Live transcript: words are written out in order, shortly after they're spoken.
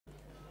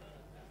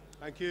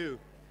Thank you.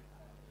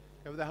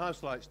 Have the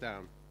house lights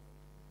down.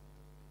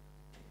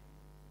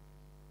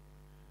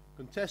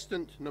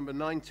 Contestant number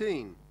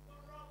 19,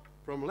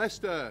 from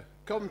Leicester,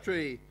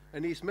 Coventry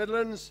and East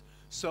Midlands,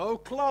 So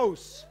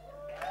Close.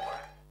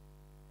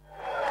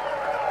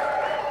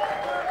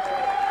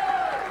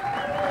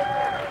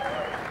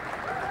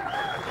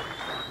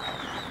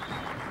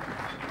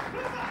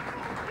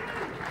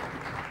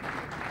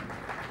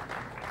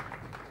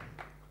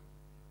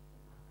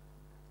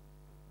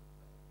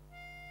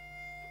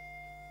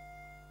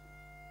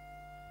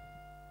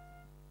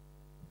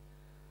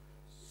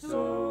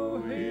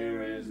 So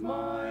here is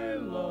my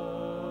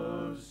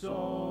love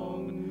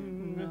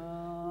song,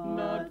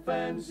 not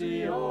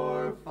fancy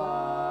or fine.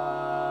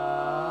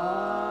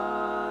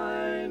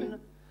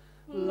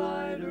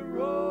 Light a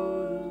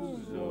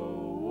rose,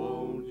 oh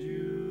won't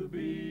you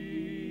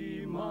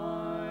be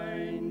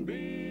mine,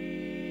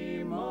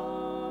 be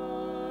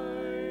mine.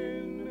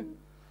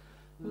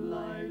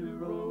 Light a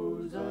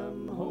rose,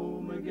 I'm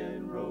home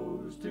again,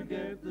 rose, to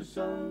get the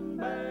sun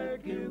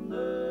back in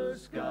the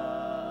sky.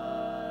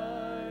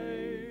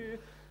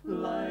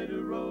 Light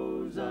a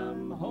rose,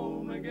 I'm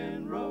home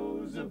again,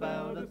 rose,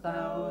 about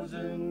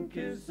 1,000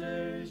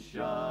 kisses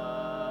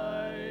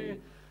shy.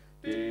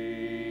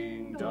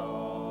 Ding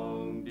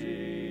dong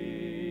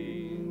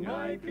ding,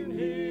 I can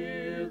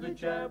hear the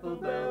chapel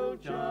bell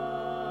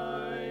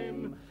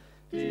chime.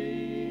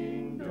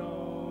 Ding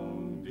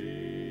dong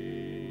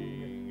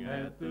ding,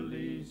 at the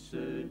least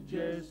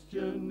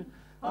suggestion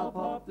I'll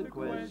pop the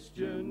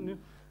question.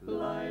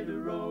 Light a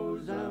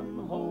rose,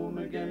 I'm home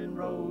again,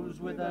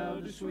 rose,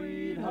 without a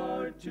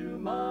sweetheart to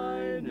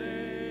my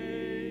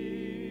name.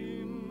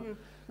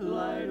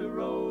 Light a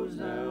rose,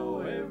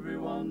 now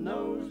everyone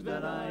knows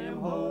that I am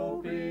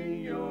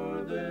hoping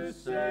you're the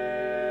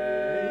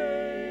same.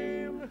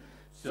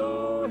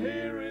 So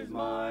here is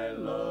my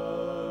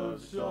love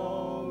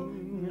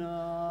song,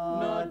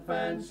 not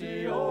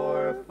fancy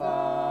or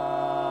fine.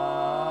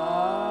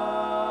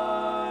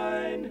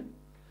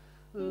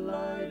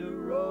 Light a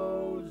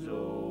rose,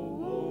 oh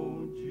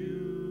won't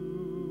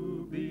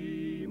you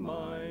be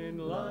mine.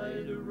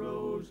 Light a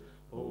rose,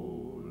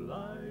 oh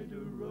light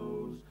a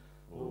rose,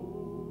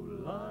 oh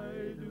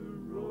light a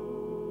rose.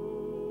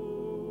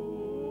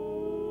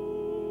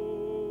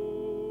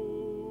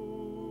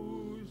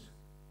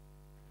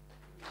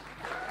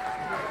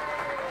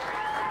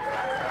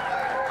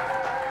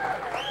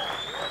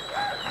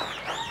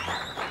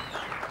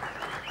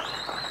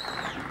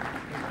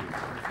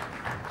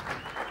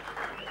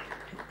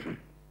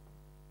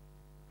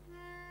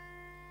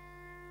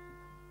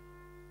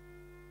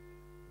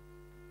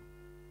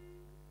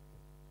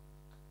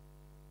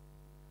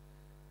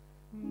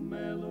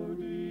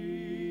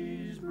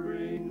 Melodies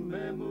bring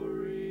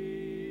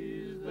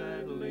memories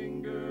that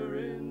linger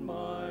in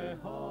my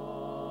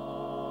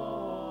heart.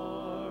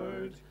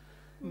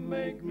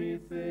 Make me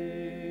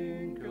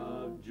think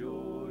of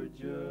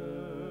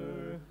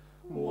Georgia.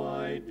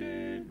 Why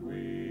did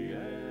we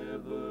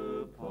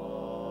ever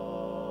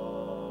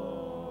part?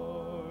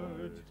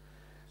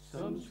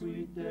 Some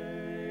sweet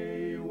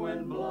day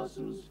when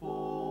blossoms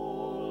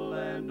fall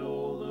and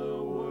all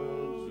the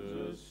world's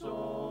a song,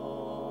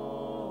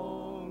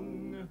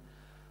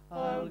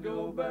 I'll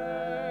go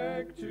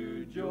back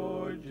to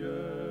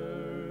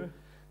Georgia,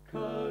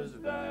 'cause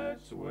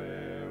that's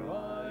where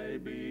I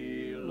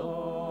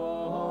belong.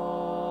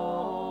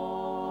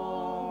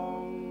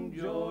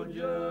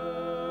 Georgia,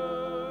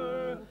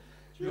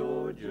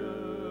 Georgia,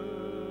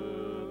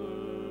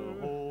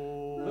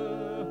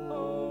 the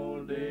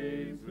whole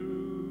day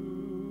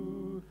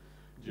through,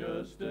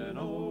 just an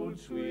old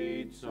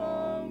sweet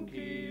song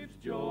keeps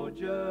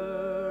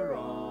Georgia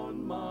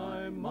on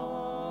my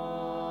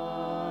mind.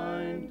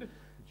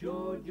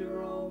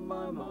 Georgia on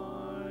my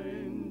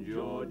mind,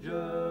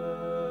 Georgia,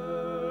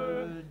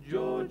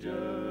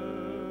 Georgia.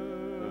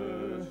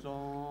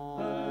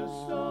 A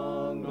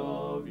song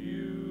of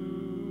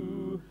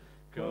you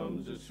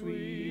comes as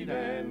sweet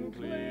and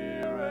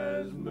clear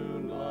as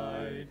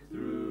moonlight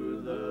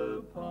through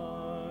the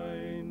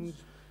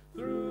pines,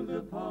 through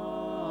the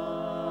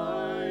pines.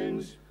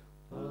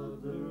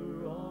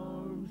 Other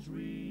arms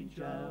reach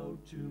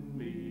out to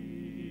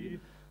me,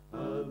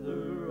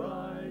 other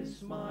eyes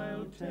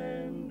smile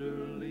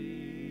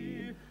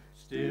tenderly.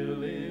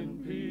 Still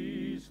in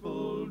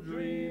peaceful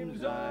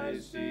dreams I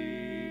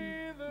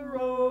see the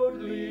road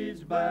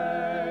leads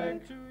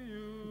back to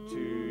you,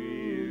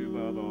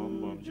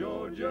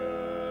 Georgia,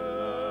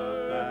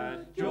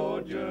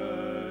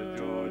 Georgia,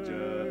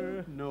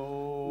 Georgia.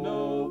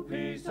 No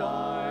peace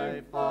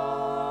I find.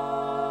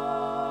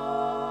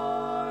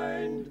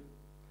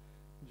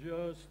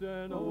 Just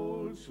an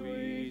old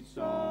sweet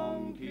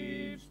song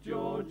keeps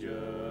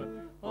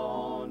Georgia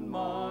on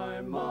my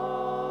mind.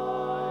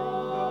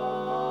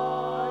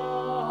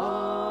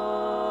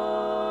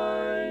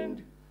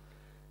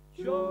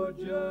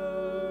 Georgia.